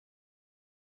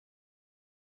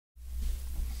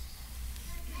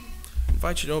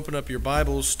invite you to open up your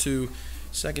Bibles to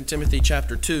 2 Timothy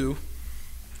chapter 2.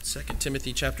 2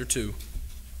 Timothy chapter 2.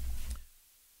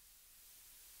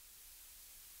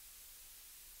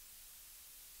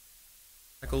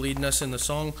 Michael leading us in the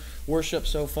song worship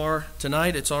so far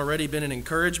tonight. It's already been an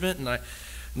encouragement, and I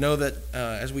know that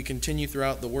as we continue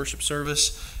throughout the worship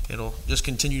service, it'll just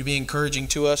continue to be encouraging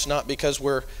to us, not because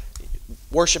we're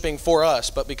worshiping for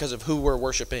us, but because of who we're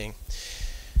worshiping.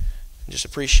 Just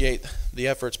appreciate the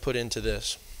efforts put into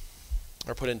this,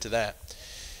 or put into that.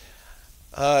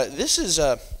 This is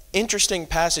an interesting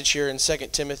passage here in 2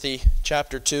 Timothy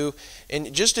chapter 2.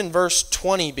 And just in verse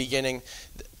 20 beginning,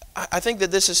 I think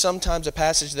that this is sometimes a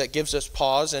passage that gives us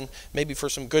pause, and maybe for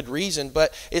some good reason.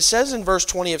 But it says in verse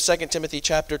 20 of 2 Timothy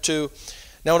chapter 2,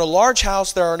 "Now in a large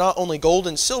house there are not only gold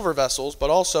and silver vessels, but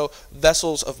also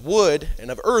vessels of wood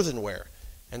and of earthenware,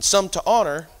 and some to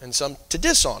honor and some to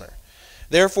dishonor.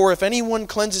 Therefore, if anyone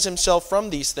cleanses himself from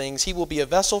these things, he will be a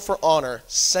vessel for honor,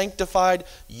 sanctified,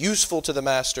 useful to the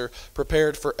master,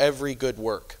 prepared for every good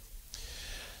work."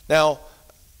 Now,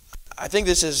 I think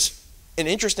this is an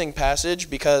interesting passage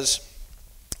because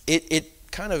it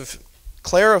kind of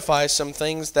clarifies some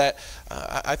things that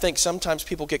I think sometimes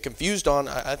people get confused on.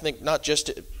 I think not just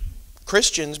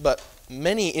Christians, but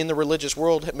many in the religious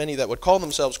world, many that would call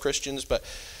themselves Christians, but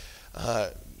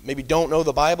maybe don't know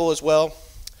the Bible as well.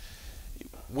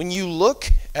 When you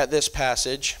look at this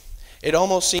passage, it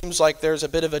almost seems like there's a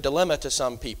bit of a dilemma to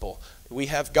some people. We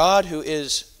have God who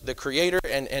is the creator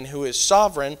and who is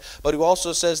sovereign, but who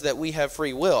also says that we have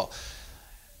free will.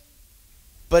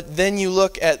 But then you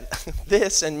look at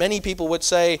this, and many people would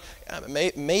say,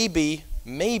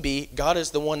 maybe God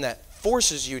is the one that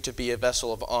forces you to be a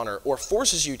vessel of honor or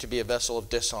forces you to be a vessel of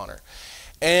dishonor.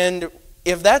 And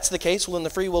if that's the case, well, then the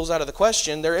free will is out of the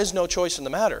question. There is no choice in the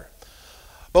matter.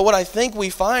 But what I think we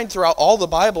find throughout all the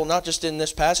Bible, not just in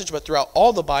this passage, but throughout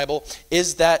all the Bible,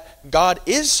 is that God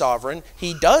is sovereign.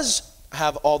 He does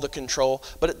have all the control,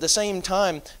 but at the same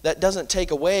time, that doesn't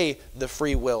take away the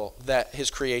free will that His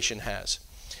creation has.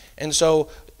 And so,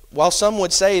 while some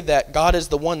would say that God is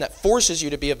the one that forces you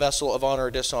to be a vessel of honor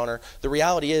or dishonor, the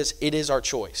reality is, it is our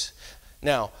choice.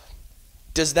 Now,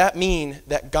 does that mean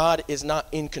that God is not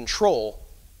in control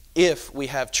if we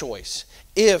have choice?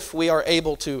 If we are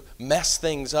able to mess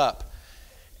things up?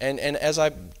 And as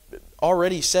I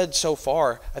already said so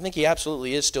far, I think He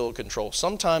absolutely is still in control.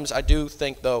 Sometimes I do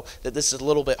think, though, that this is a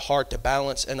little bit hard to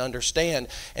balance and understand.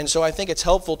 And so I think it's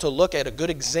helpful to look at a good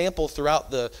example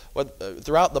throughout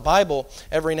the Bible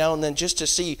every now and then, just to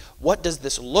see what does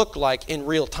this look like in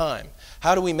real time.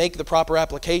 How do we make the proper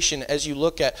application as you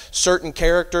look at certain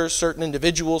characters, certain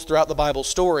individuals throughout the Bible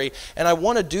story? And I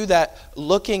want to do that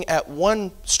looking at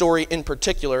one story in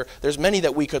particular. There's many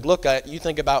that we could look at. You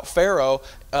think about Pharaoh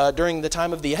during the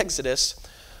time of the Exodus.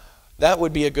 That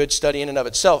would be a good study in and of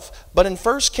itself. But in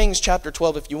 1 Kings chapter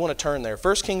 12, if you want to turn there,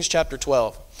 1 Kings chapter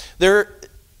 12,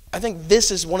 I think this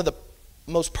is one of the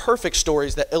most perfect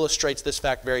stories that illustrates this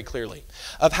fact very clearly,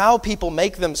 of how people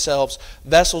make themselves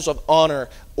vessels of honor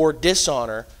or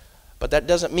dishonor, but that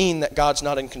doesn't mean that God's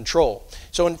not in control.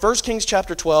 So in 1 Kings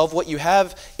chapter 12, what you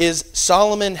have is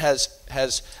Solomon has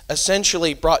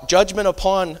essentially brought judgment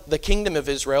upon the kingdom of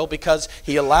Israel because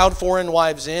he allowed foreign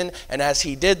wives in, and as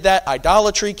he did that,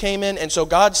 idolatry came in, and so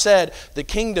God said, the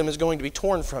kingdom is going to be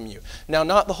torn from you. Now,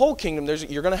 not the whole kingdom,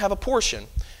 you're going to have a portion,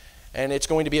 and it's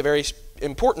going to be a very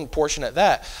important portion at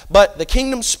that. But the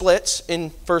kingdom splits in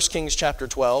 1 Kings chapter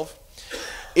 12.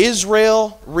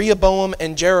 Israel, Rehoboam,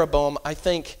 and Jeroboam, I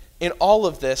think, in all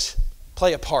of this,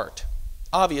 play a part.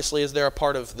 Obviously, as they're a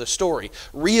part of the story.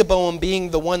 Rehoboam being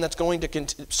the one that's going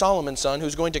to, Solomon's son,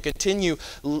 who's going to continue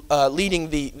leading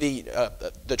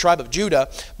the tribe of Judah,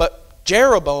 but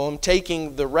Jeroboam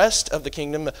taking the rest of the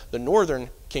kingdom, the northern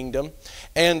kingdom,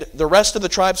 and the rest of the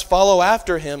tribes follow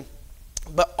after him.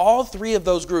 But all three of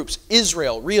those groups,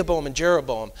 Israel, Rehoboam, and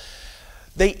Jeroboam,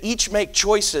 they each make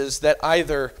choices that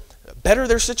either better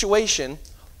their situation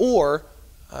or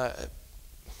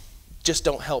just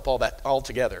don't help all that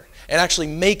altogether and actually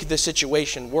make the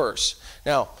situation worse.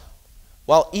 Now,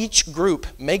 while each group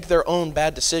make their own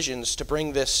bad decisions to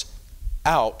bring this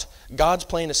out, God's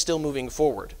plan is still moving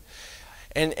forward.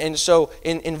 And so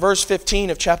in verse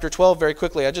 15 of chapter 12, very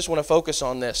quickly, I just want to focus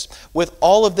on this. With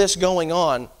all of this going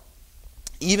on,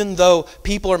 even though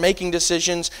people are making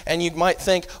decisions, and you might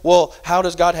think, well, how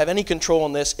does God have any control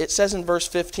on this? It says in verse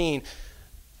 15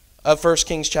 of 1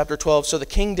 Kings chapter 12, "So the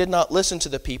king did not listen to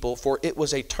the people, for it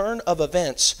was a turn of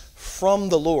events from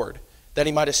the Lord, that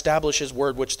he might establish his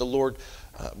word, which the Lord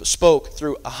spoke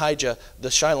through Ahijah the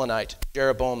Shilonite,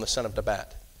 Jeroboam the son of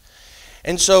Nebat."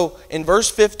 And so in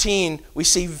verse 15, we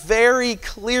see very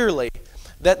clearly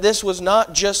That this was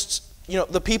not just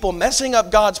the people messing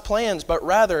up God's plans, but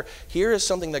rather here is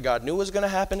something that God knew was going to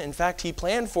happen. In fact, he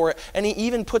planned for it, and he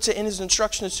even puts it in his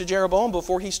instructions to Jeroboam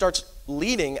before he starts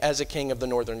leading as a king of the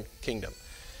northern kingdom.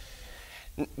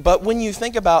 But when you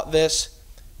think about this,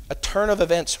 a turn of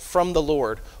events from the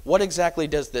Lord, what exactly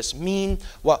does this mean?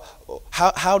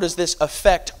 How does this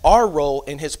affect our role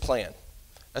in his plan?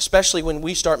 Especially when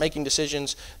we start making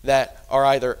decisions that are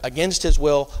either against his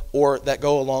will or that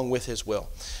go along with his will.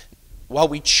 While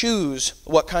we choose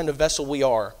what kind of vessel we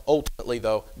are, ultimately,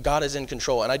 though, God is in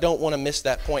control. And I don't want to miss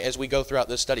that point as we go throughout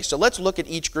this study. So let's look at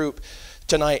each group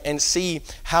tonight and see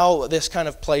how this kind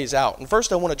of plays out. And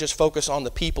first, I want to just focus on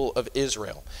the people of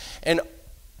Israel. And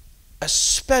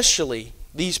especially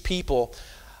these people,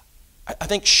 I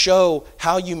think, show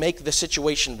how you make the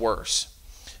situation worse.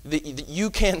 You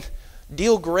can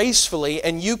deal gracefully,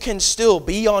 and you can still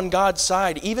be on God's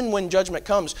side even when judgment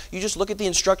comes. You just look at the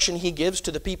instruction he gives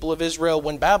to the people of Israel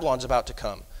when Babylon's about to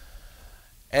come.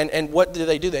 And what do?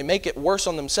 They make it worse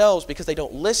on themselves because they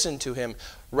don't listen to him.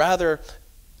 Rather,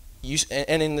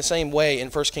 and in the same way, in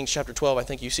 1 Kings chapter 12, I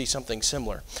think you see something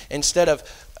similar. Instead of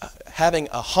having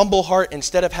a humble heart,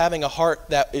 instead of having a heart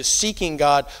that is seeking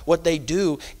God, what they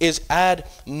do is add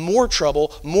more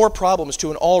trouble, more problems to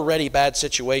an already bad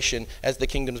situation as the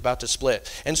kingdom's about to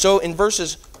split. And so in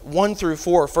verses 1 through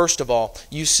 4, first of all,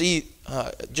 you see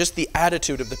just the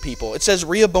attitude of the people. It says,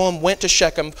 Rehoboam went to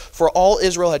Shechem, for all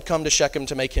Israel had come to Shechem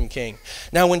to make him king.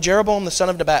 Now when Jeroboam the son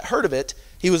of Nebat heard of it,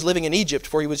 he was living in Egypt,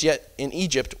 for he was yet in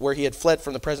Egypt, where he had fled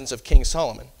from the presence of King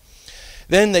Solomon.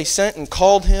 Then they sent and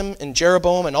called him, and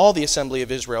Jeroboam and all the assembly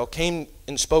of Israel came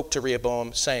and spoke to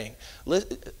Rehoboam, saying,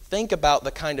 think about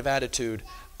the kind of attitude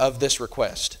of this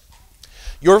request.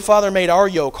 Your father made our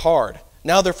yoke hard.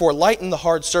 Now therefore lighten the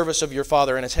hard service of your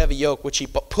father and his heavy yoke, which he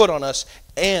put on us,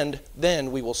 and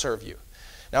then we will serve you.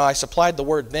 Now I supplied the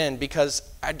word then because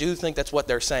I do think that's what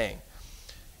they're saying.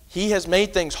 He has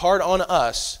made things hard on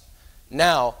us.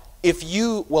 Now, if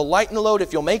you will lighten the load,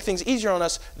 if you'll make things easier on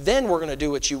us, then we're going to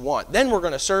do what you want. Then we're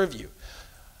going to serve you.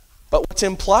 But what's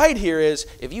implied here is,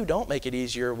 if you don't make it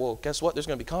easier, well, guess what? There's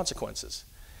going to be consequences.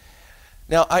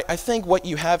 Now, I think what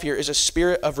you have here is a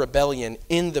spirit of rebellion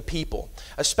in the people,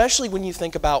 especially when you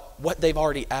think about what they've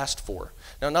already asked for.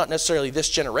 Now, not necessarily this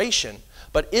generation,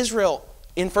 but Israel,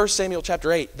 in 1 Samuel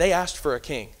chapter 8, they asked for a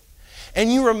king.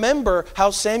 And you remember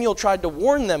how Samuel tried to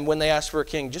warn them when they asked for a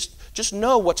king. Just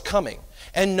know what's coming.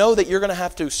 And know that you're going to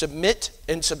have to submit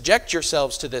and subject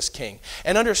yourselves to this king.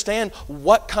 And understand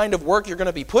what kind of work you're going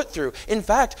to be put through. In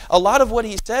fact, a lot of what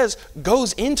he says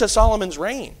goes into Solomon's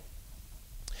reign.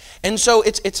 And so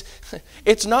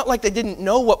it's not like they didn't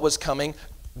know what was coming.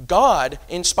 God,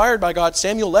 inspired by God,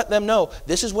 Samuel let them know,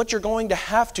 this is what you're going to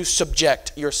have to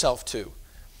subject yourself to.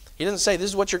 He doesn't say this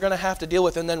is what you're going to have to deal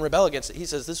with and then rebel against it. He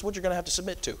says this is what you're going to have to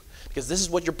submit to. Because this is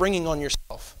what you're bringing on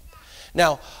yourself.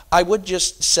 Now, I would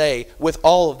just say, with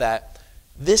all of that,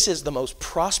 this is the most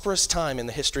prosperous time in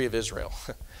the history of Israel.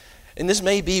 And this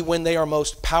may be when they are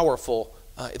most powerful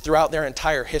throughout their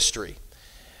entire history.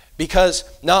 Because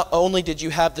not only did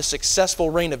you have the successful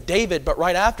reign of David, but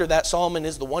right after that, Solomon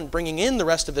is the one bringing in the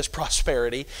rest of this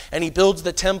prosperity. And he builds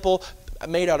the temple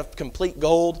made out of complete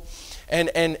gold.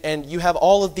 And you have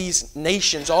all of these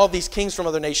nations, all of these kings from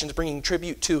other nations bringing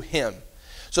tribute to him.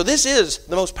 So this is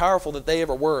the most powerful that they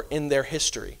ever were in their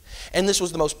history. And this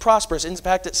was the most prosperous. In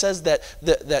fact, it says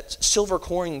that silver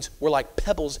coins were like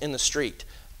pebbles in the street.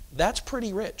 That's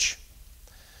pretty rich.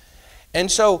 And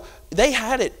so they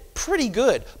had it pretty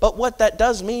good. But what that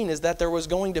does mean is that there was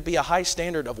going to be a high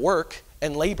standard of work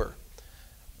and labor.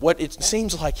 What it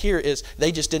seems like here is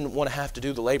they just didn't want to have to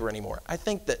do the labor anymore. I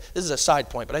think that this is a side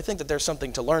point, but I think that there's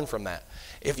something to learn from that.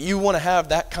 If you want to have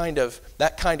that kind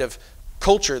of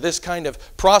culture, this kind of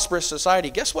prosperous society,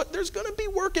 guess what? There's going to be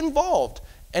work involved,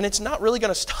 and it's not really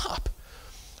going to stop.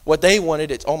 What they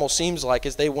wanted, it almost seems like,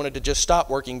 is they wanted to just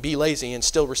stop working, be lazy, and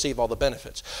still receive all the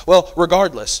benefits. Well,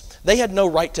 regardless, they had no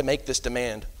right to make this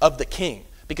demand of the king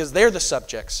because they're the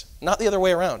subjects, not the other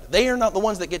way around. They are not the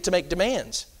ones that get to make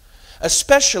demands,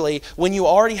 especially when you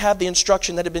already have the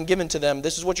instruction that had been given to them.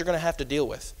 This is what you're going to have to deal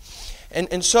with.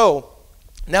 And so,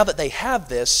 now that they have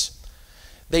this,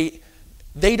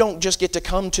 they don't just get to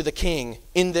come to the king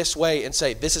in this way and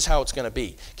say, this is how it's going to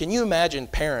be. Can you imagine,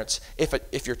 parents,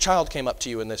 if your child came up to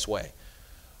you in this way?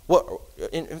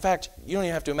 In fact, you don't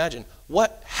even have to imagine.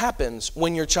 What happens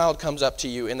when your child comes up to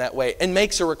you in that way and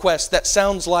makes a request that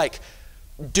sounds like,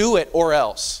 do it or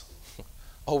else?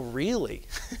 Oh, really?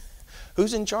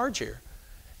 Who's in charge here?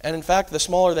 And in fact, the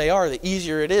smaller they are, the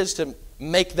easier it is to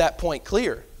make that point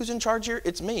clear. Who's in charge here?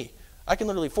 It's me. I can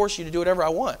literally force you to do whatever I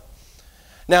want.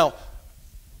 Now,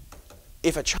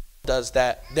 if a child does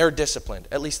that, they're disciplined.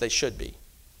 At least they should be.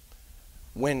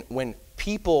 When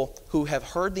people who have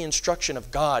heard the instruction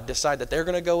of God decide that they're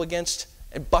going to go against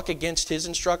and buck against his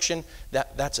instruction,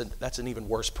 that's an even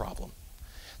worse problem.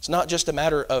 It's not just a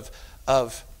matter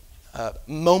of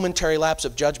momentary lapse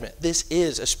of judgment. This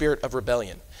is a spirit of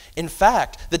rebellion. In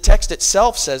fact, the text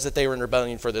itself says that they were in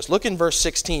rebellion for this. Look in verse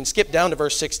 16. Skip down to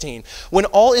verse 16. When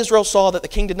all Israel saw that the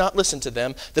king did not listen to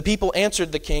them, the people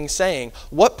answered the king, saying,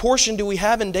 "What portion do we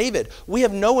have in David? We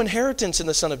have no inheritance in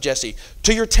the son of Jesse.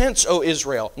 To your tents, O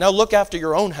Israel. Now look after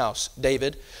your own house,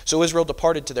 David." So Israel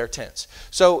departed to their tents.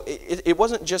 So it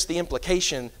wasn't just the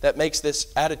implication that makes this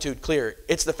attitude clear.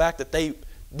 It's the fact that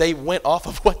they went off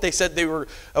of what they said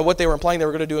what they were implying they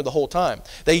were going to do the whole time.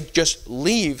 They just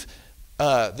leave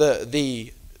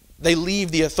they leave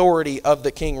the authority of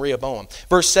the king Rehoboam.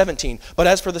 Verse 17, "But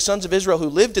as for the sons of Israel who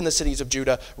lived in the cities of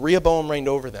Judah, Rehoboam reigned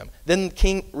over them. Then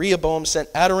King Rehoboam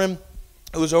sent Adoram,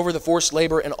 who was over the forced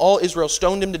labor, and all Israel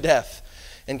stoned him to death.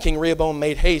 And King Rehoboam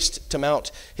made haste to mount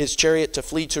his chariot to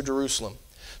flee to Jerusalem."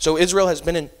 So Israel has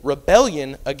been in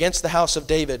rebellion against the house of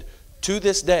David to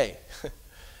this day.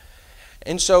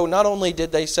 And so not only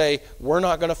did they say, "We're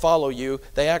not going to follow you,"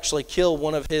 they actually kill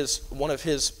one of his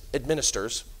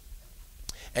administrators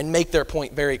and make their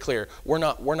point very clear. We're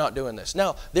not doing this.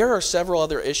 Now, there are several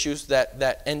other issues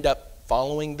that end up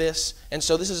following this. And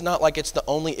so this is not like it's the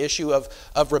only issue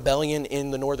of rebellion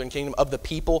in the northern kingdom of the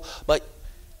people, but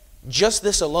just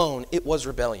this alone, it was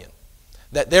rebellion.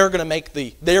 That they're going to make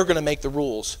the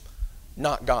rules,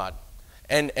 not God.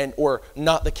 Or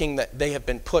not the king that they have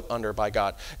been put under by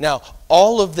God. Now,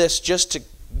 all of this just to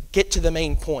get to the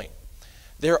main point.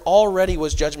 There already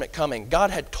was judgment coming.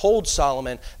 God had told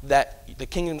Solomon that the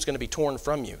kingdom is going to be torn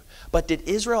from you. But did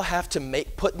Israel have to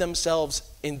put themselves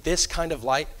in this kind of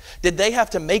light? Did they have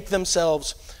to make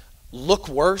themselves look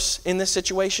worse in this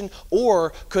situation?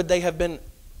 Or could they have been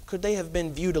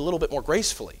viewed a little bit more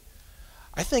gracefully?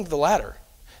 I think the latter.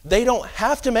 They don't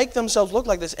have to make themselves look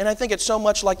like this. And I think it's so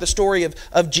much like the story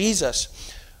of Jesus.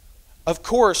 Of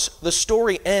course, the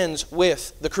story ends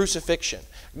with the crucifixion.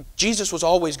 Jesus was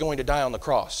always going to die on the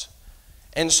cross.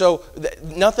 And so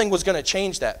nothing was going to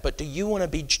change that. But do you want to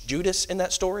be Judas in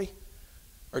that story?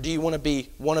 Or do you want to be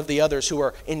one of the others who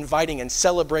are inviting and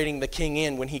celebrating the king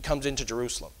in when he comes into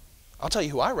Jerusalem? I'll tell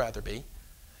you who I'd rather be.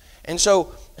 And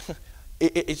so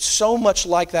it's so much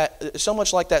like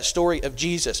that story of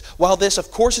Jesus. While this,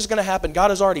 of course, is going to happen,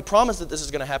 God has already promised that this is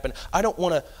going to happen. I don't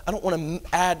want to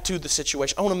add to the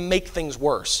situation. I want to make things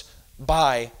worse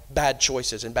by bad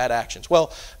choices and bad actions.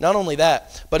 Well, not only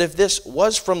that, but if this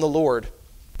was from the Lord,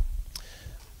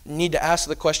 you need to ask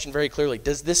the question very clearly: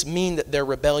 does this mean that their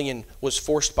rebellion was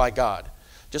forced by God?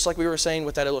 Just like we were saying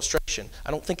with that illustration, I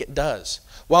don't think it does.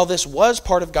 While this was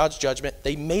part of God's judgment,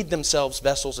 they made themselves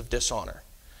vessels of dishonor.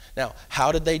 Now,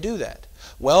 how did they do that?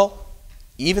 Well,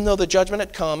 even though the judgment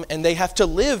had come and they have to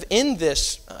live in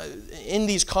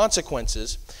these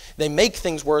consequences, they make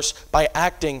things worse by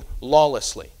acting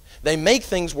lawlessly. They make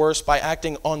things worse by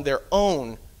acting on their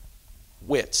own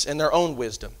wits and their own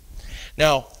wisdom.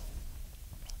 Now,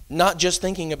 not just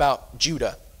thinking about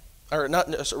Judah, or not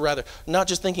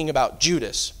just thinking about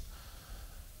Judas.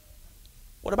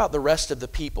 What about the rest of the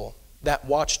people that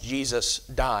watched Jesus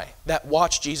die, that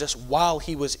watched Jesus while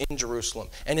he was in Jerusalem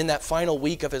and in that final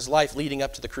week of his life leading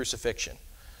up to the crucifixion?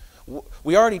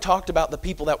 We already talked about the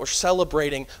people that were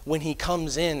celebrating when he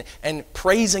comes in and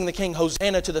praising the king,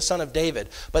 Hosanna to the Son of David.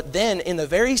 But then in the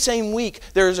very same week,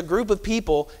 there is a group of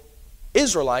people,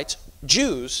 Israelites,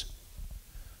 Jews,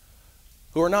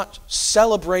 who are not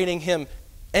celebrating him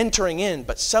entering in,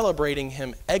 but celebrating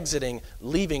him exiting,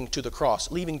 leaving to the cross,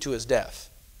 leaving to his death.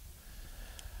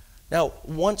 Now,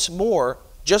 once more,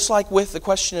 just like with the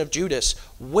question of Judas,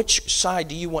 which side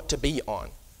do you want to be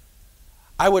on?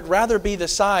 I would rather be the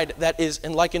side that is,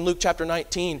 and like in Luke chapter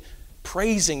 19,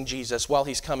 praising Jesus while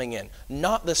he's coming in,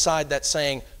 not the side that's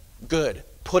saying, "Good,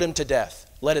 put him to death.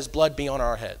 Let his blood be on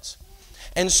our heads."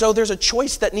 And so there's a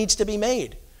choice that needs to be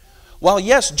made. While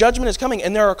yes, judgment is coming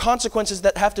and there are consequences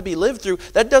that have to be lived through,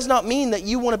 that does not mean that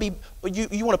you want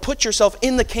to put yourself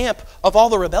in the camp of all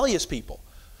the rebellious people.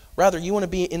 Rather, you want to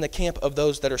be in the camp of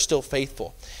those that are still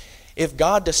faithful. If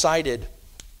God decided,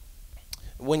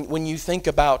 when you think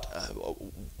about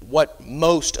what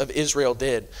most of Israel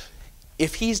did,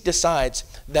 if he decides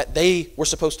that they were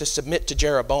supposed to submit to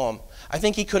Jeroboam, I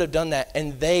think he could have done that,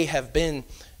 and they have been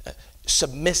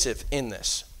submissive in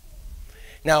this.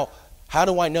 Now, how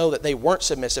do I know that they weren't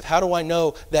submissive? How do I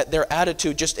know that their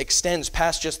attitude just extends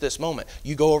past just this moment?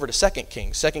 You go over to 2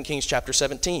 Kings chapter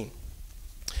 17.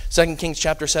 2 Kings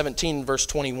chapter 17, verse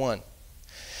 21.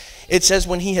 It says,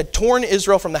 when he had torn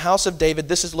Israel from the house of David,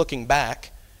 this is looking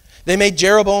back, they made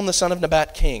Jeroboam the son of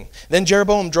Nebat king. Then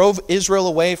Jeroboam drove Israel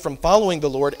away from following the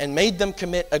Lord and made them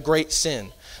commit a great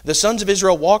sin. The sons of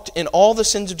Israel walked in all the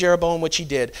sins of Jeroboam which he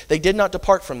did. They did not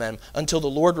depart from them until the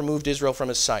Lord removed Israel from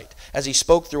his sight. As he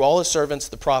spoke through all his servants,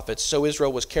 the prophets, so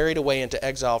Israel was carried away into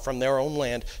exile from their own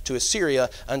land to Assyria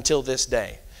until this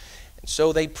day. And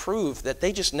so they prove that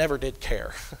they just never did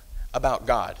care about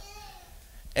God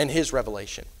and his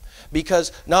revelation.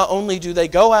 Because not only do they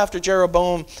go after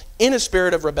Jeroboam in a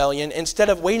spirit of rebellion, instead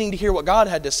of waiting to hear what God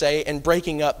had to say and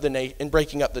breaking up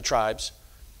the tribes.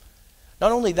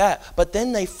 Not only that, but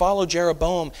then they follow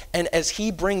Jeroboam, and as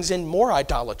he brings in more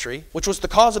idolatry, which was the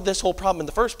cause of this whole problem in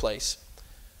the first place,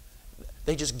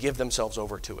 they just give themselves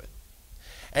over to it.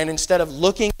 And instead of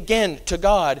looking again to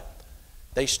God,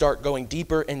 they start going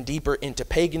deeper and deeper into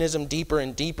paganism, deeper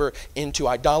and deeper into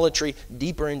idolatry,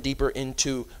 deeper and deeper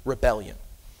into rebellion.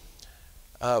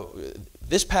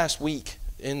 This past week,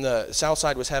 in the South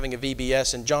Side was having a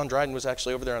VBS, and John Dryden was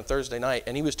actually over there on Thursday night,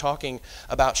 and he was talking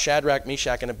about Shadrach,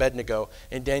 Meshach, and Abednego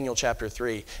in Daniel chapter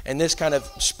 3. And this kind of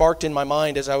sparked in my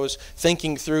mind as I was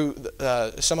thinking through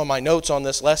some of my notes on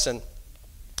this lesson.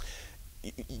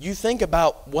 You think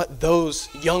about what those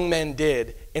young men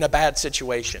did in a bad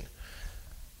situation.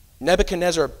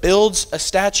 Nebuchadnezzar builds a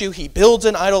statue. He builds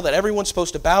an idol that everyone's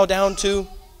supposed to bow down to.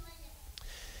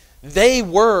 They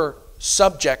were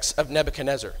subjects of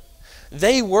Nebuchadnezzar.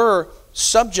 They were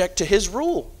subject to his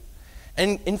rule.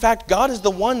 And in fact, God is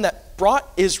the one that brought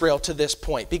Israel to this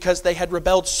point because they had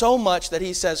rebelled so much that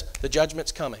he says, the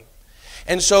judgment's coming.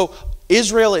 And so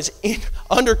Israel is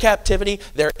under captivity.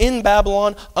 They're in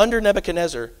Babylon under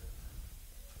Nebuchadnezzar.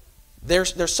 They're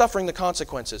suffering the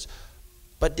consequences.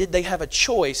 But did they have a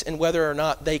choice in whether or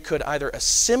not they could either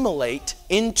assimilate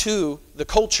into the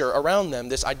culture around them,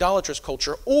 this idolatrous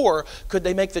culture, or could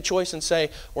they make the choice and say,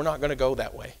 we're not going to go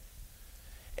that way?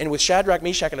 And with Shadrach,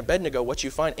 Meshach, and Abednego, what you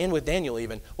find, and with Daniel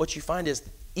even, what you find is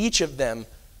each of them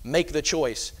make the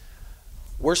choice.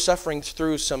 We're suffering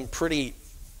through some pretty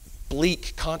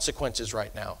bleak consequences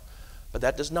right now. But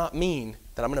that does not mean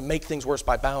that I'm going to make things worse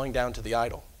by bowing down to the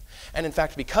idol. And in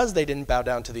fact, because they didn't bow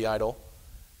down to the idol,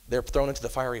 they're thrown into the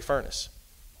fiery furnace.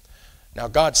 Now,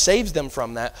 God saves them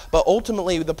from that, but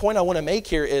ultimately the point I want to make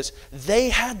here is they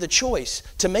had the choice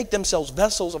to make themselves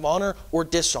vessels of honor or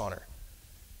dishonor,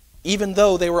 even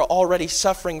though they were already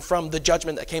suffering from the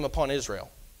judgment that came upon Israel.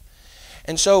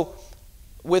 And so,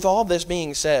 with all this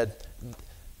being said,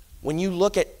 when you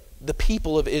look at the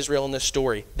people of Israel in this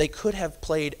story, they could have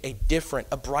played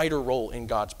a brighter role in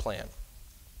God's plan.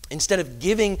 Instead of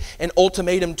giving an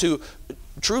ultimatum to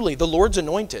truly the Lord's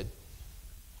anointed,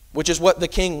 which is what the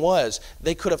king was,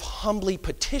 they could have humbly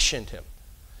petitioned him.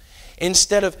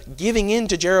 Instead of giving in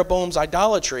to Jeroboam's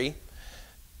idolatry,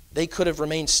 they could have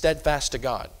remained steadfast to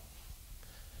God.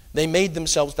 They made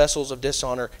themselves vessels of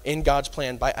dishonor in God's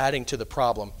plan by adding to the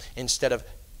problem instead of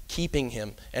keeping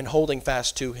him and holding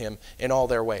fast to him in all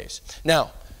their ways.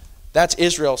 Now, that's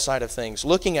Israel's side of things.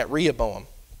 Looking at Rehoboam,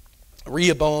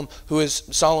 who is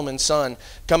Solomon's son,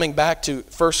 coming back to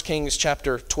 1 Kings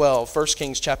chapter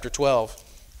 12,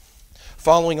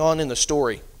 following on in the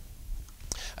story.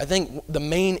 I think the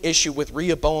main issue with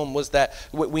Rehoboam was that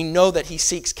we know that he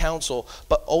seeks counsel,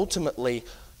 but ultimately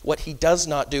what he does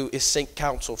not do is seek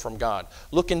counsel from God.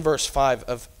 Look in verse 5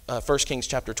 of 1 Kings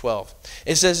chapter 12.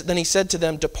 It says, then he said to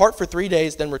them, depart for 3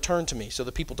 days, then return to me. So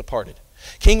the people departed.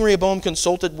 King Rehoboam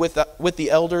consulted with the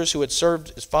elders who had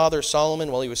served his father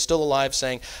Solomon while he was still alive,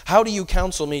 saying, how do you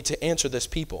counsel me to answer this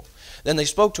people? Then they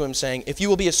spoke to him, saying, if you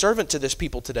will be a servant to this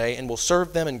people today, and will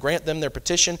serve them and grant them their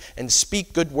petition, and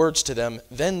speak good words to them,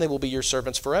 then they will be your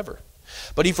servants forever.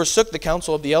 But he forsook the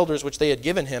counsel of the elders which they had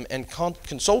given him, and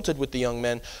consulted with the young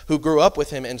men who grew up with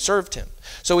him and served him.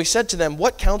 So he said to them,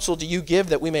 what counsel do you give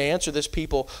that we may answer this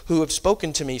people who have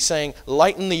spoken to me, saying,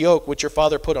 lighten the yoke which your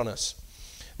father put on us?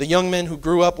 The young men who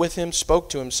grew up with him spoke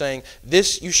to him, saying,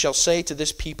 this you shall say to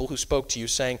this people who spoke to you,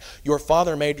 saying, your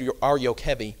father made our yoke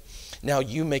heavy. Now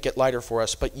you make it lighter for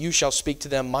us. But you shall speak to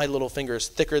them, my little finger is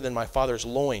thicker than my father's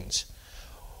loins.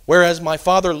 Whereas my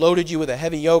father loaded you with a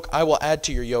heavy yoke, I will add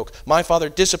to your yoke. My father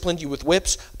disciplined you with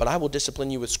whips, but I will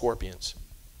discipline you with scorpions.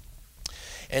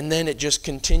 And then it just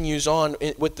continues on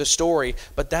with the story,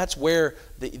 but that's where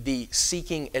the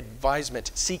seeking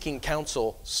advisement, seeking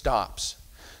counsel stops.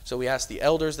 So he asked the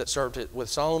elders that served with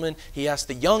Solomon. He asked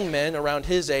the young men around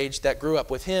his age that grew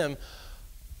up with him,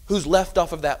 who's left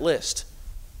off of that list?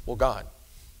 Well, God.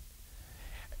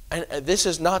 And this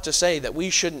is not to say that we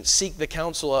shouldn't seek the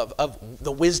counsel of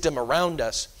the wisdom around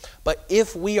us. But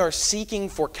if we are seeking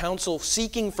for counsel,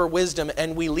 seeking for wisdom,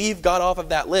 and we leave God off of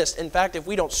that list, in fact, if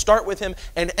we don't start with Him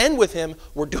and end with Him,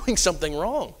 we're doing something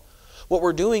wrong. What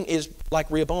we're doing is,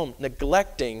 like Rehoboam,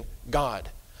 neglecting God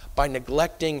by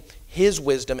neglecting His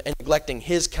wisdom and neglecting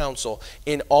His counsel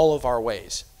in all of our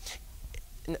ways.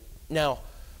 Now,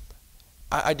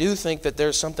 I do think that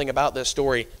there's something about this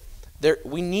story.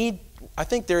 I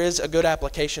think there is a good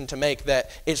application to make,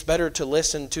 that it's better to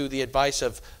listen to the advice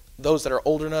of those that are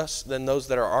older than us than those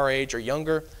that are our age or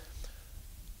younger.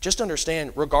 Just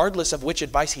understand, regardless of which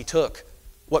advice he took,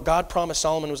 what God promised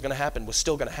Solomon was going to happen was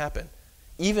still going to happen.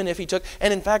 Even if he took,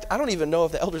 and in fact, I don't even know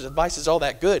if the elder's advice is all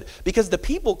that good, because the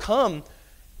people come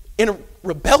in a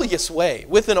rebellious way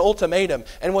with an ultimatum,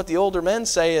 and what the older men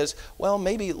say is, well,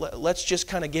 maybe let's just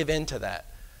kind of give in to that.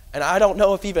 And I don't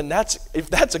know if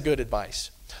that's a good advice.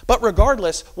 But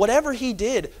regardless, whatever he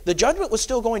did, the judgment was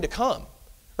still going to come.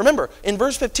 Remember, in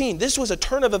verse 15, this was a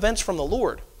turn of events from the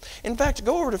Lord. In fact,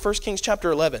 go over to 1 Kings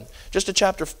chapter 11, just a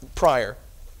chapter prior.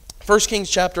 1 Kings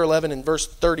chapter 11 and verse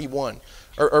 31,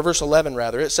 or verse 11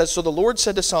 rather. It says, "So the Lord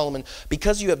said to Solomon,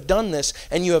 because you have done this,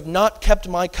 and you have not kept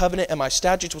my covenant and my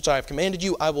statutes which I have commanded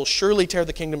you, I will surely tear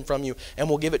the kingdom from you and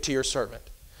will give it to your servant."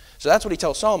 So that's what he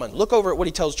tells Solomon. Look over at what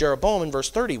he tells Jeroboam in verse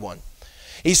 31.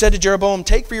 He said to Jeroboam,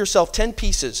 "Take for yourself 10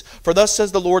 pieces, for thus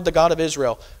says the Lord, the God of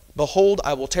Israel, behold,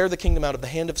 I will tear the kingdom out of the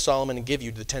hand of Solomon and give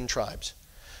you to the 10 tribes.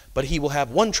 But he will have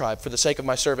 1 tribe for the sake of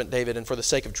my servant David and for the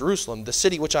sake of Jerusalem, the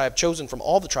city which I have chosen from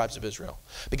all the tribes of Israel,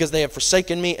 because they have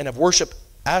forsaken me and have worshipped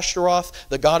Ashtaroth,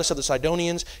 the goddess of the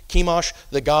Sidonians, Chemosh,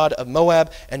 the god of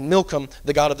Moab, and Milcom,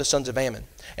 the god of the sons of Ammon.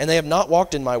 And they have not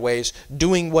walked in my ways,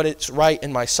 doing what is right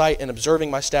in my sight and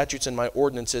observing my statutes and my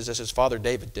ordinances as his father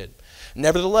David did.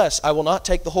 Nevertheless, I will not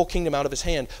take the whole kingdom out of his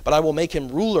hand, but I will make him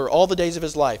ruler all the days of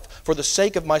his life, for the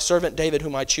sake of my servant David,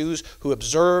 whom I chose, who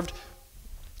observed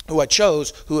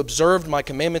my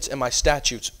commandments and my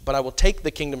statutes. But I will take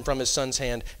the kingdom from his son's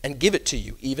hand and give it to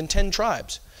you, even 10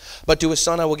 tribes. But to his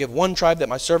son I will give 1 tribe, that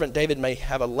my servant David may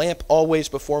have a lamp always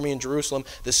before me in Jerusalem,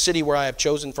 the city where I have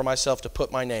chosen for myself to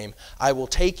put my name. I will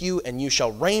take you, and you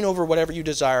shall reign over whatever you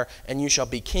desire, and you shall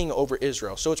be king over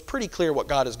Israel." So it's pretty clear what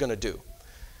God is going to do.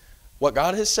 What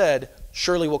God has said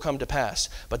surely will come to pass.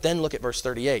 But then look at verse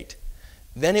 38.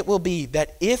 "Then it will be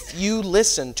that if you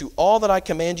listen to all that I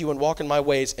command you and walk in my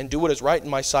ways and do what is right in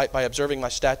my sight by observing my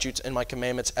statutes and my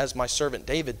commandments as my servant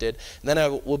David did, then I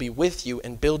will be with you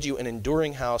and build you an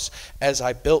enduring house as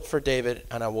I built for David,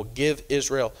 and I will give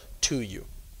Israel to you."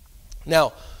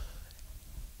 Now,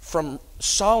 from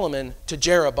Solomon to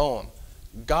Jeroboam,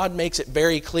 God makes it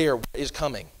very clear what is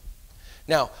coming.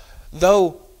 Now,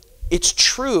 though it's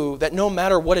true that no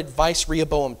matter what advice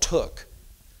Rehoboam took,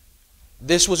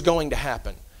 this was going to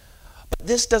happen. But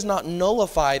this does not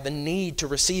nullify the need to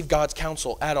receive God's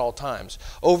counsel at all times.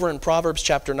 Over in Proverbs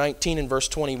chapter 19 and verse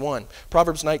 21,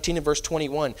 Proverbs 19 and verse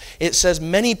 21, it says,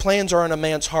 "Many plans are in a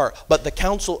man's heart, but the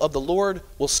counsel of the Lord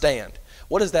will stand."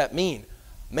 What does that mean?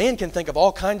 Man can think of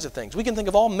all kinds of things. We can think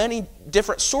of many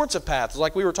different sorts of paths,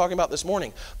 like we were talking about this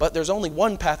morning. But there's only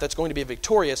one path that's going to be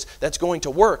victorious, that's going to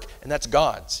work, and that's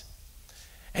God's.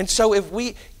 And so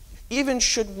even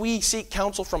should we seek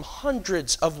counsel from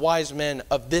hundreds of wise men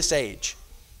of this age,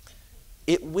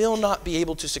 it will not be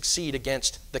able to succeed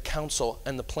against the counsel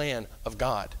and the plan of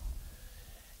God.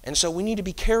 And so we need to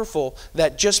be careful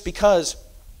that just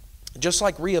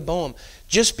like Rehoboam,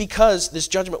 just because this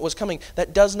judgment was coming,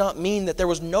 that does not mean that there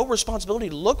was no responsibility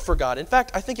to look for God. In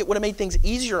fact, I think it would have made things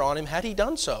easier on him had he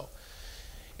done so.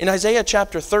 In Isaiah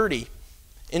chapter 30,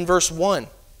 in verse 1,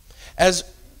 as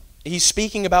he's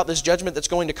speaking about this judgment that's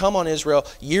going to come on Israel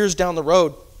years down the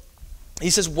road, he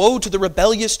says, "Woe to the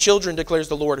rebellious children, declares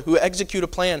the Lord, who execute a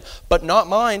plan, but not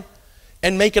mine,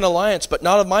 and make an alliance, but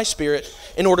not of my spirit,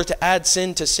 in order to add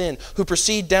sin to sin, who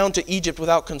proceed down to Egypt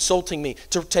without consulting me,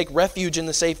 to take refuge in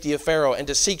the safety of Pharaoh, and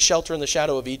to seek shelter in the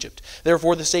shadow of Egypt.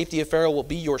 Therefore the safety of Pharaoh will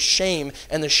be your shame,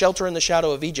 and the shelter in the shadow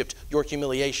of Egypt your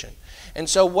humiliation." And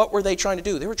so what were they trying to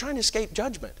do? They were trying to escape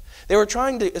judgment. They were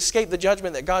trying to escape the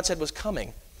judgment that God said was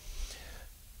coming.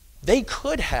 They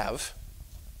could have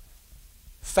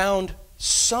found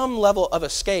some level of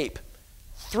escape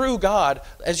through God,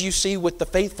 as you see with the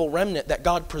faithful remnant that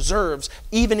God preserves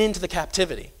even into the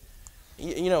captivity.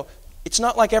 You know, it's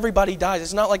not like everybody dies.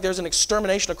 It's not like there's an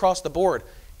extermination across the board.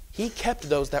 He kept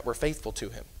those that were faithful to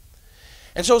him.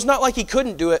 And so it's not like he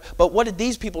couldn't do it, but what did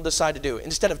these people decide to do?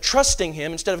 Instead of trusting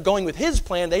him, instead of going with his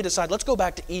plan, they decide, let's go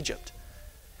back to Egypt.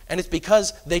 And it's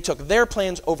because they took their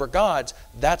plans over God's,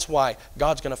 that's why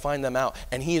God's going to find them out,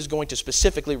 and he is going to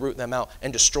specifically root them out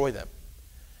and destroy them.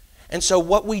 And so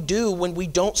what we do when we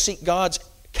don't seek God's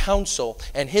counsel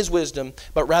and his wisdom,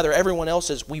 but rather everyone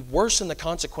else's, we worsen the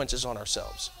consequences on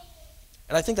ourselves.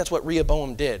 And I think that's what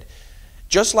Rehoboam did.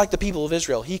 Just like the people of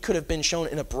Israel, he could have been shown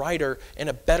in a brighter and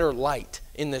a better light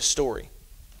in this story.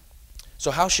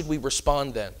 So how should we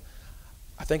respond then?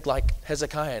 I think like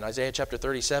Hezekiah in Isaiah chapter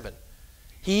 37.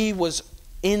 He was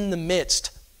in the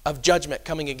midst of judgment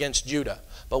coming against Judah.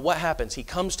 But what happens? He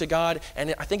comes to God,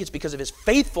 and I think it's because of his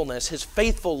faithfulness, his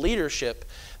faithful leadership,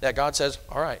 that God says,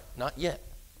 all right, not yet.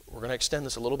 We're going to extend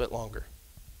this a little bit longer.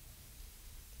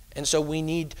 And so we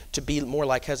need to be more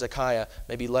like Hezekiah,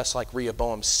 maybe less like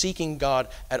Rehoboam, seeking God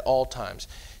at all times.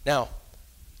 Now,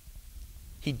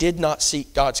 he did not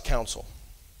seek God's counsel.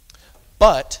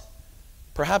 But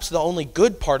perhaps the only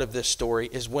good part of this story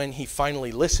is when he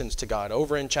finally listens to God.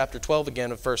 Over in chapter 12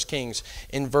 again of 1 Kings,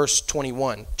 in verse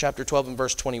 21. Chapter 12 and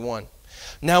verse 21.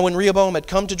 Now when Rehoboam had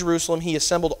come to Jerusalem, he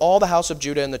assembled all the house of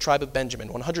Judah and the tribe of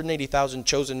Benjamin, 180,000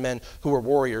 chosen men who were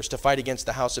warriors, to fight against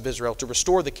the house of Israel, to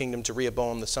restore the kingdom to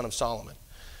Rehoboam the son of Solomon.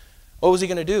 What was he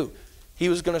going to do? He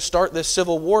was going to start this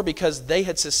civil war because they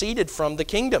had seceded from the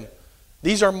kingdom.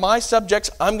 These are my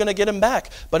subjects, I'm going to get them back.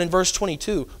 But in verse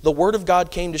 22, the word of God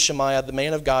came to Shemaiah, the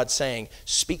man of God, saying,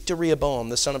 speak to Rehoboam,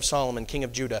 the son of Solomon, king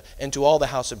of Judah, and to all the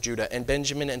house of Judah and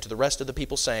Benjamin, and to the rest of the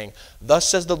people, saying, thus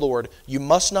says the Lord, you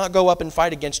must not go up and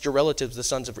fight against your relatives, the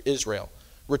sons of Israel.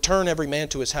 Return every man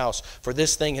to his house, for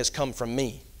this thing has come from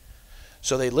me.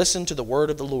 So they listened to the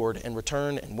word of the Lord and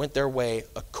returned and went their way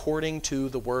according to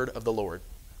the word of the Lord.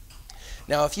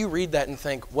 Now, if you read that and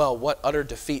think, well, what utter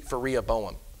defeat for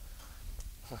Rehoboam.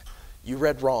 You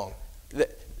read wrong.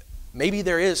 Maybe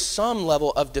there is some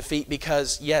level of defeat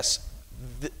because, yes,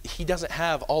 he doesn't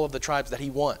have all of the tribes that he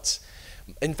wants.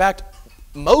 In fact,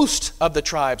 most of the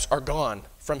tribes are gone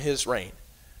from his reign.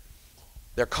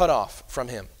 They're cut off from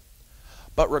him.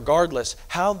 But regardless,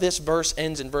 how this verse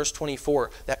ends in verse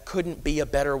 24, that couldn't be a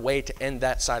better way to end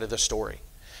that side of the story.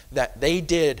 That they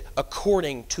did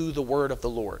according to the word of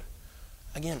the Lord.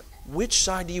 Again, which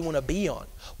side do you want to be on?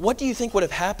 What do you think would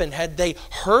have happened had they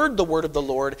heard the word of the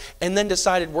Lord and then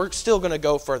decided we're still going to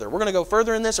go further? We're going to go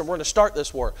further in this and we're going to start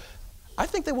this war. I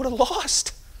think they would have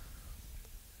lost.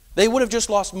 They would have just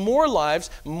lost more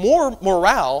lives, more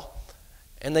morale,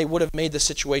 and they would have made the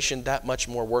situation that much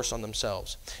more worse on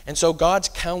themselves. And so God's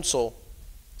counsel,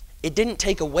 it didn't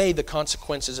take away the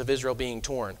consequences of Israel being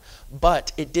torn,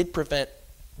 but it did prevent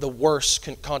the worst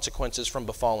consequences from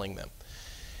befalling them.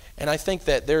 And I think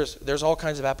that there's all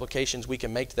kinds of applications we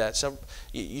can make to that. So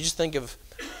you just think of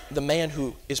the man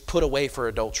who is put away for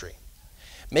adultery.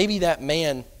 Maybe that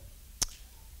man,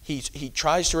 he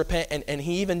tries to repent, and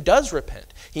he even does repent.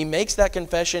 He makes that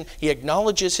confession. He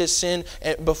acknowledges his sin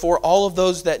before all of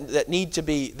those that need to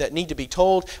be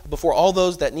told, before all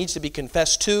those that needs to be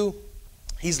confessed to.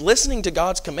 He's listening to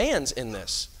God's commands in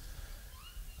this.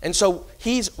 And so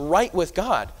he's right with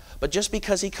God. But just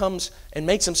because he comes and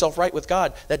makes himself right with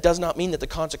God, that does not mean that the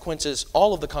consequences,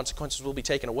 all of the consequences, will be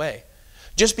taken away.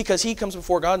 Just because he comes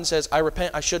before God and says, I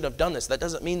repent, I shouldn't have done this, that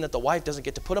doesn't mean that the wife doesn't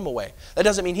get to put him away. That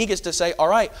doesn't mean he gets to say, all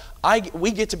right,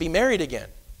 we get to be married again.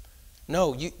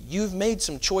 No, you've made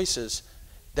some choices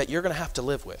that you're going to have to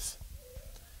live with.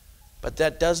 But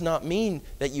that does not mean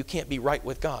that you can't be right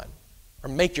with God or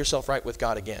make yourself right with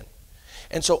God again.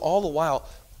 And so all the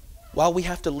while we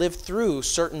have to live through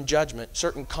certain judgment,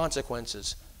 certain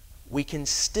consequences, we can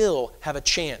still have a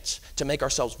chance to make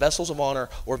ourselves vessels of honor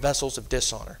or vessels of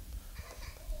dishonor.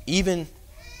 Even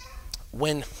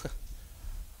when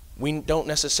we don't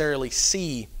necessarily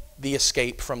see the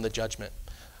escape from the judgment,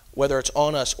 whether it's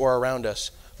on us or around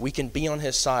us, we can be on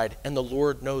his side, and the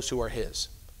Lord knows who are his.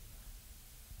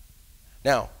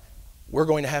 Now, we're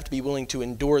going to have to be willing to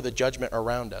endure the judgment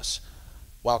around us,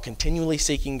 while continually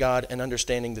seeking God and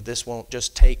understanding that this won't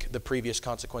just take the previous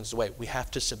consequences away. We have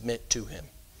to submit to him.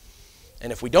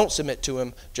 And if we don't submit to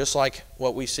him, just like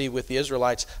what we see with the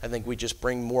Israelites, I think we just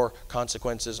bring more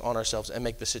consequences on ourselves and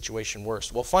make the situation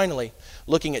worse. Well, finally,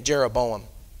 looking at Jeroboam.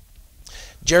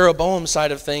 Jeroboam's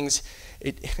side of things,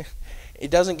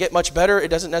 it doesn't get much better. It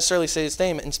doesn't necessarily say the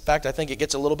same. In fact, I think it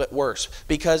gets a little bit worse.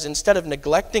 Because instead of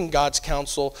neglecting God's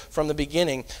counsel from the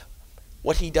beginning,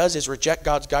 what he does is reject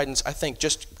God's guidance, I think,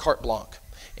 just carte blanche.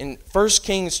 In 1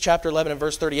 Kings chapter 11 and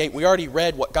verse 38, we already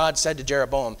read what God said to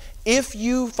Jeroboam. If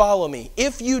you follow me,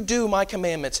 if you do my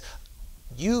commandments,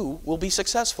 you will be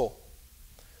successful.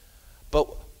 But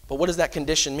what does that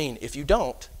condition mean? If you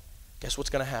don't, guess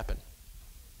what's going to happen?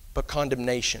 But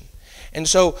condemnation. And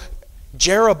so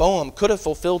Jeroboam could have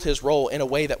fulfilled his role in a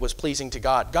way that was pleasing to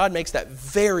God. God makes that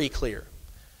very clear.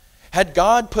 Had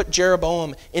God put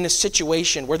Jeroboam in a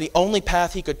situation where the only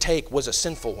path he could take was a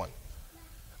sinful one,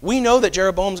 We know that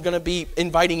Jeroboam's going to be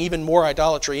inviting even more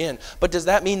idolatry in. But does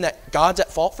that mean that God's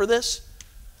at fault for this?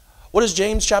 What does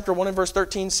James chapter 1 and verse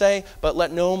 13 say? But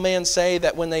let no man say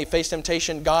that when they face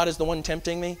temptation, God is the one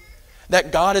tempting me.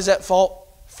 That God is at fault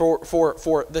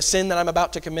for the sin that I'm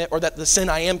about to commit, or that the sin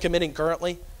I am committing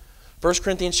currently. 1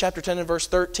 Corinthians chapter 10 and verse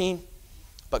 13.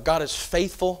 But God is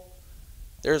faithful.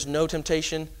 There is no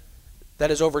temptation that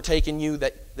has overtaken you,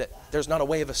 that there's not a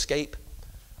way of escape.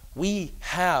 We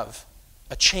have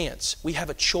a chance. We have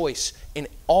a choice in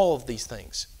all of these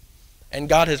things. And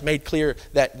God has made clear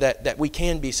that we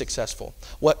can be successful.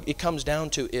 What it comes down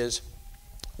to is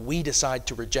we decide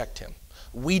to reject Him.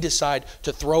 We decide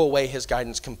to throw away His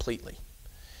guidance completely.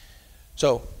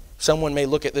 So someone may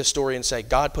look at this story and say,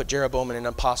 God put Jeroboam in an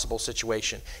impossible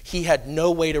situation. He had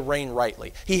no way to reign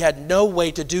rightly. He had no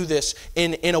way to do this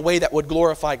in a way that would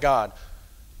glorify God.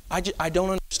 I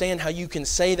don't understand how you can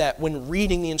say that when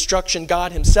reading the instruction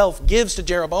God Himself gives to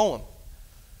Jeroboam.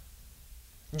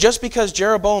 Just because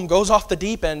Jeroboam goes off the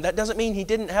deep end, that doesn't mean he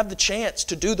didn't have the chance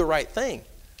to do the right thing.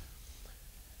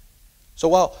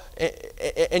 So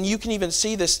and you can even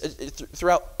see this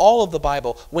throughout all of the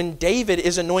Bible. When David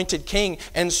is anointed king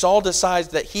and Saul decides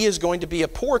that he is going to be a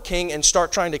poor king and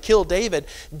start trying to kill David,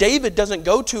 David doesn't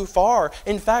go too far.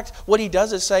 In fact, what he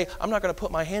does is say, I'm not going to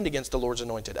put my hand against the Lord's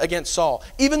anointed, against Saul,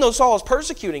 even though Saul is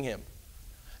persecuting him.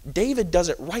 David does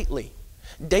it rightly.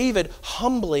 David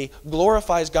humbly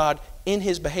glorifies God in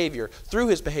his behavior, through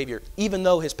his behavior, even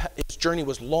though his journey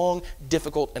was long,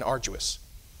 difficult, and arduous.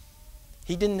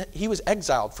 He was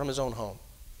exiled from his own home.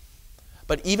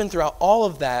 But even throughout all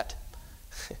of that,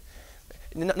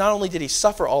 not only did he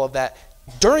suffer all of that,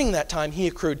 during that time he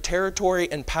accrued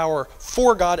territory and power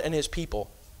for God and His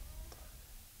people.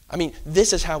 I mean,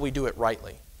 this is how we do it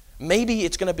rightly. Maybe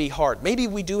it's going to be hard. Maybe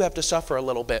we do have to suffer a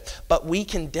little bit, but we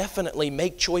can definitely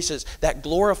make choices that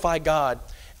glorify God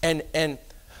and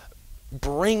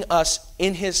bring us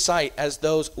in His sight as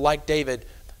those like David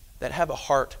that have a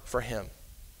heart for Him.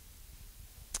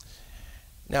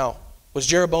 Now, was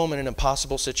Jeroboam in an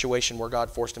impossible situation where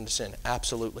God forced him to sin?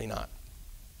 Absolutely not.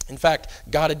 In fact,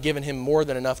 God had given him more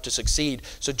than enough to succeed,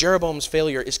 so Jeroboam's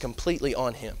failure is completely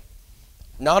on him.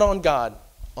 Not on God,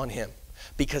 on him,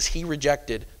 because he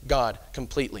rejected God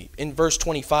completely. In verse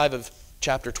 25 of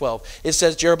chapter 12, it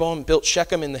says, Jeroboam built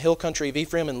Shechem in the hill country of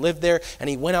Ephraim and lived there, and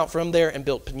he went out from there and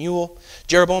built Penuel.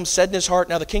 Jeroboam said in his heart,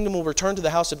 now the kingdom will return to the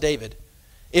house of David.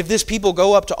 If this people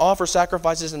go up to offer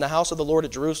sacrifices in the house of the Lord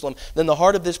at Jerusalem, then the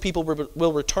heart of this people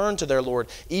will return to their Lord,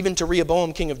 even to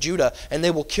Rehoboam king of Judah, and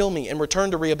they will kill me and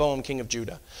return to Rehoboam king of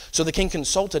Judah. So the king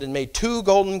consulted and made 2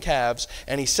 golden calves,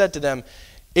 and he said to them,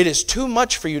 it is too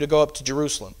much for you to go up to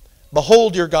Jerusalem.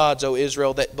 Behold your gods, O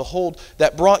Israel, that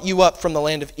brought you up from the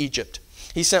land of Egypt.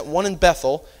 He sent one in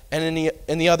Bethel, and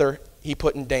in the other he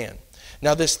put in Dan.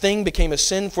 Now this thing became a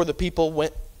sin, for the people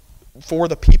went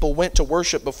to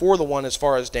worship before the one as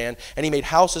far as Dan, and he made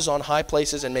houses on high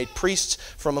places and made priests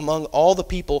from among all the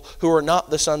people who are not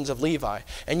the sons of Levi.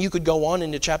 And you could go on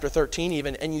into chapter 13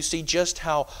 even, and you see just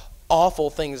how awful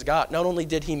things got. Not only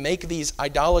did he make these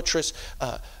idolatrous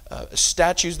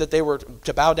statues that they were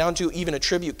to bow down to, even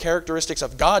attribute characteristics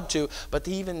of God to, but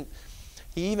he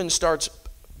even starts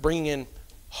bringing in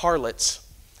harlots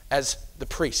as the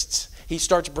priests. He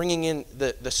starts bringing in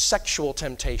the sexual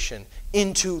temptation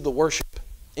into the worship,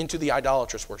 into the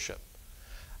idolatrous worship.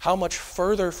 How much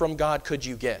further from God could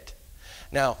you get?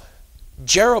 Now,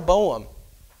 Jeroboam,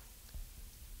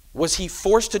 was he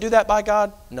forced to do that by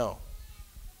God? No.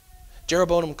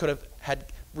 Jeroboam could have had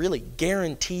really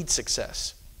guaranteed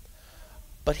success.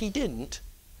 But he didn't,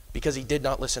 because he did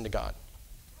not listen to God.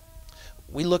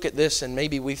 We look at this and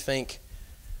maybe we think,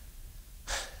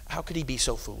 how could he be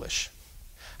so foolish?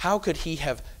 How could he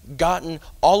have gotten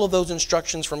all of those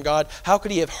instructions from God? How could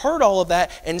he have heard all of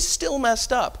that and still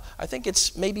messed up? I think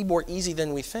it's maybe more easy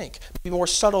than we think, maybe more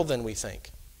subtle than we think.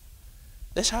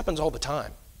 This happens all the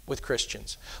time with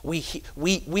Christians. We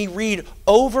read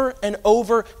over and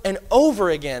over and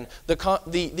over again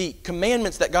the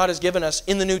commandments that God has given us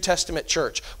in the New Testament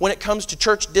church. When it comes to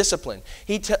church discipline,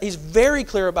 He's very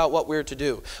clear about what we're to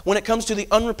do. When it comes to the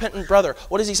unrepentant brother,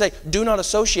 what does He say? Do not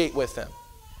associate with them.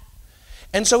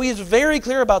 And so He is very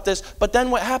clear about this, but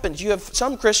then what happens? You have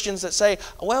some Christians that say,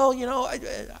 well,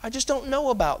 I just don't know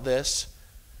about this.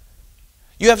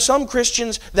 You have some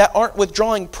Christians that aren't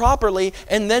withdrawing properly,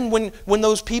 and then when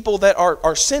those people that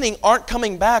are sinning aren't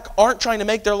coming back, aren't trying to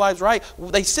make their lives right,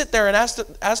 they sit there and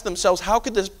ask themselves, how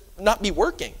could this not be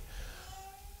working?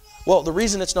 Well, the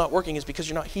reason it's not working is because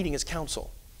you're not heeding His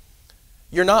counsel.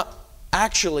 You're not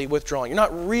actually withdrawing. You're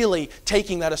not really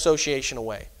taking that association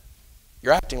away.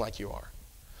 You're acting like you are.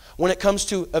 When it comes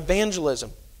to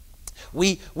evangelism,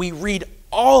 We read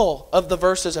all of the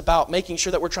verses about making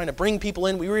sure that we're trying to bring people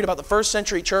in. We read about the first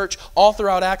century church all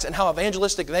throughout Acts and how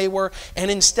evangelistic they were. And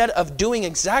instead of doing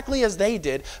exactly as they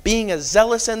did, being as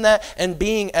zealous in that and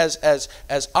being as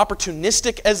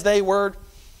opportunistic as they were,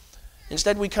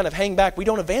 instead we kind of hang back. We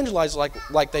don't evangelize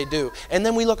like they do. And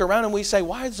then we look around and we say,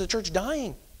 why is the church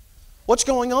dying? What's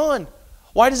going on?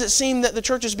 Why does it seem that the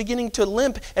church is beginning to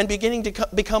limp and beginning to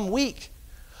become weak?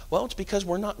 Well, it's because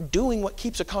we're not doing what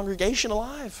keeps a congregation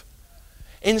alive.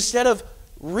 Instead of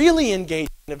really engaging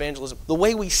in evangelism, the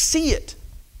way we see it,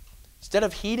 instead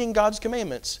of heeding God's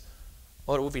commandments,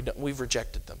 what have we done? We've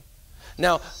rejected them.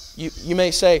 Now, you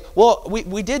may say, well,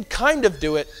 we did kind of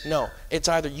do it. No, it's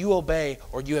either you obey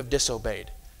or you have disobeyed.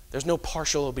 There's no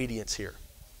partial obedience here.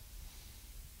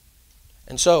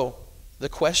 And so, the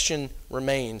question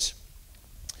remains,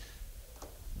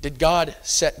 did God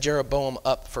set Jeroboam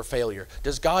up for failure?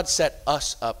 Does God set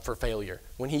us up for failure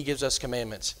when He gives us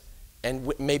commandments?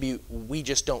 And maybe we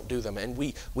just don't do them, and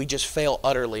we just fail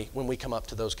utterly when we come up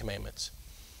to those commandments.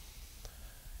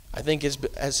 I think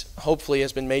as hopefully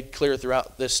has been made clear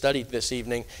throughout this study this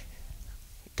evening,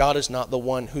 God is not the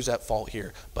one who's at fault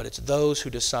here, but it's those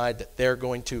who decide that they're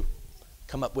going to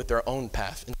come up with their own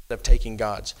path instead of taking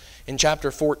God's. In chapter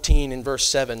 14, in verse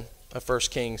 7 of 1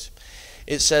 Kings,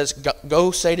 it says,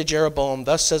 "Go say to Jeroboam,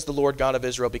 thus says the Lord God of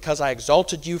Israel, because I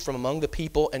exalted you from among the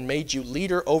people and made you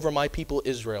leader over my people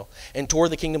Israel, and tore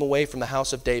the kingdom away from the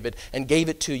house of David and gave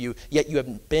it to you, yet you have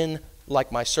not been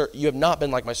like my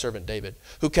servant David,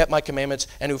 who kept my commandments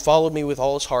and who followed me with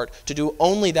all his heart to do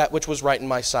only that which was right in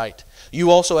my sight.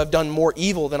 You also have done more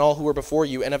evil than all who were before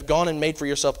you, and have gone and made for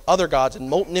yourself other gods and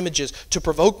molten images to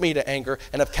provoke me to anger,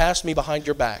 and have cast me behind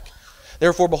your back.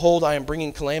 Therefore, behold, I am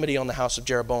bringing calamity on the house of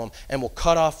Jeroboam, and will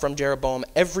cut off from Jeroboam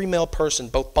every male person,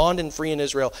 both bond and free in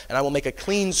Israel, and I will make a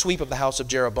clean sweep of the house of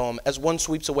Jeroboam, as one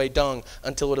sweeps away dung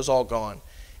until it is all gone.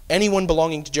 Anyone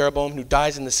belonging to Jeroboam who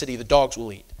dies in the city, the dogs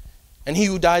will eat. And he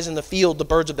who dies in the field, the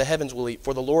birds of the heavens will eat,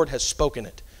 for the Lord has spoken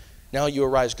it. Now you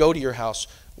arise, go to your house,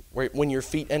 where when your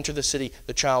feet enter the city,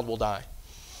 the child will die."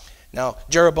 Now,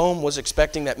 Jeroboam was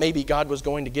expecting that maybe God was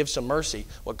going to give some mercy.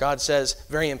 What God says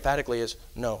very emphatically is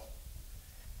no.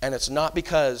 And it's not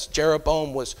because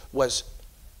Jeroboam was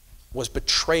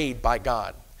betrayed by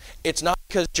God. It's not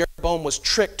because Jeroboam was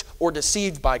tricked or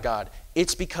deceived by God.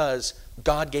 It's because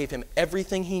God gave him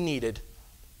everything he needed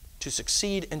to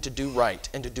succeed and to do right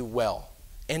and to do well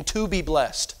and to be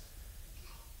blessed.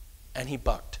 And he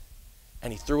bucked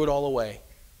and he threw it all away.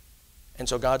 And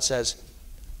so God says,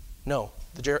 no,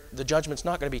 the judgment's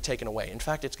not going to be taken away. In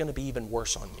fact, it's going to be even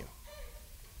worse on you.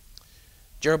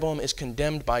 Jeroboam is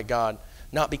condemned by God,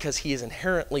 not because he is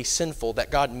inherently sinful,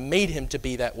 that God made him to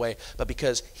be that way, but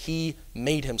because he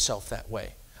made himself that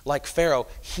way. Like Pharaoh,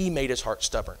 he made his heart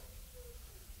stubborn.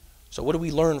 So what do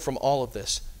we learn from all of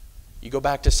this? You go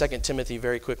back to 2 Timothy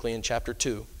very quickly in chapter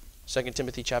 2. 2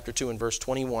 Timothy chapter 2 and verse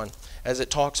 21, as it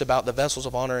talks about the vessels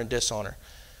of honor and dishonor.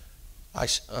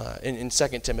 In 2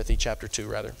 Timothy chapter 2,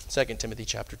 rather. 2 Timothy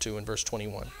chapter 2 and verse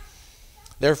 21.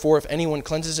 "Therefore, if anyone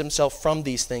cleanses himself from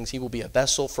these things, he will be a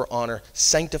vessel for honor,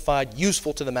 sanctified,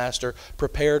 useful to the master,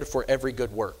 prepared for every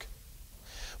good work."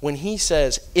 When he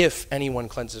says, if anyone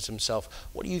cleanses himself,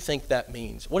 what do you think that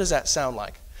means? What does that sound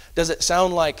like? Does it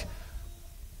sound like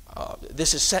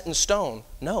this is set in stone?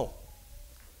 No.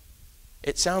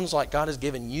 It sounds like God has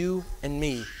given you and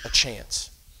me a chance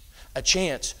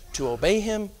to obey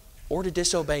him or to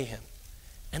disobey him.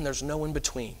 And there's no in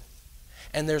between.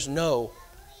 And there's no,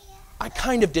 I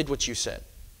kind of did what you said.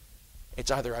 It's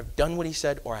either I've done what he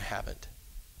said or I haven't.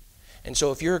 And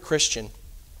so if you're a Christian,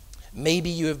 maybe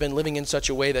you have been living in such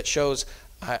a way that shows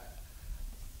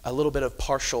a little bit of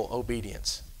partial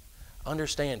obedience.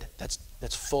 Understand,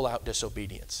 that's full out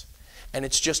disobedience. And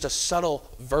it's just a subtle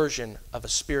version of a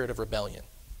spirit of rebellion.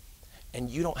 And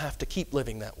you don't have to keep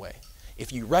living that way.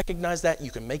 If you recognize that,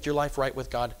 you can make your life right with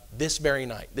God this very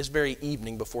night, this very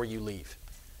evening before you leave,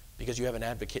 because you have an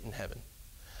advocate in heaven.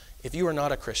 If you are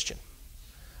not a Christian,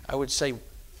 I would say,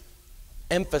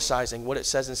 emphasizing what it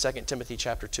says in 2 Timothy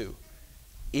chapter 2,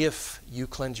 if you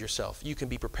cleanse yourself, you can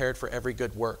be prepared for every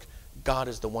good work. God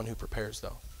is the one who prepares,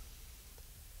 though.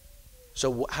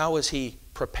 So how has he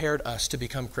prepared us to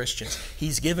become Christians?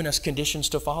 He's given us conditions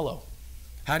to follow.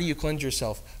 How do you cleanse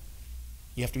yourself?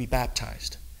 You have to be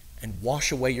baptized and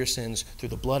wash away your sins through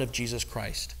the blood of Jesus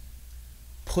Christ.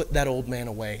 Put that old man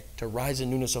away to rise in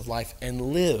newness of life and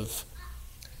live.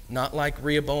 Not like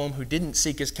Rehoboam, who didn't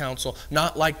seek his counsel.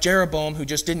 Not like Jeroboam, who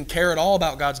just didn't care at all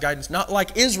about God's guidance. Not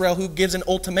like Israel, who gives an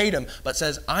ultimatum, but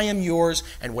says, I am yours,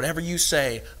 and whatever you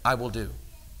say, I will do.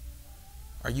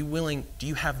 Are you willing? Do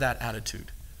you have that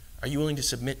attitude? Are you willing to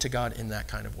submit to God in that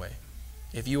kind of way?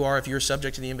 If you're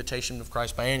subject to the invitation of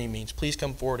Christ by any means, please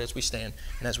come forward as we stand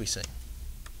and as we sing.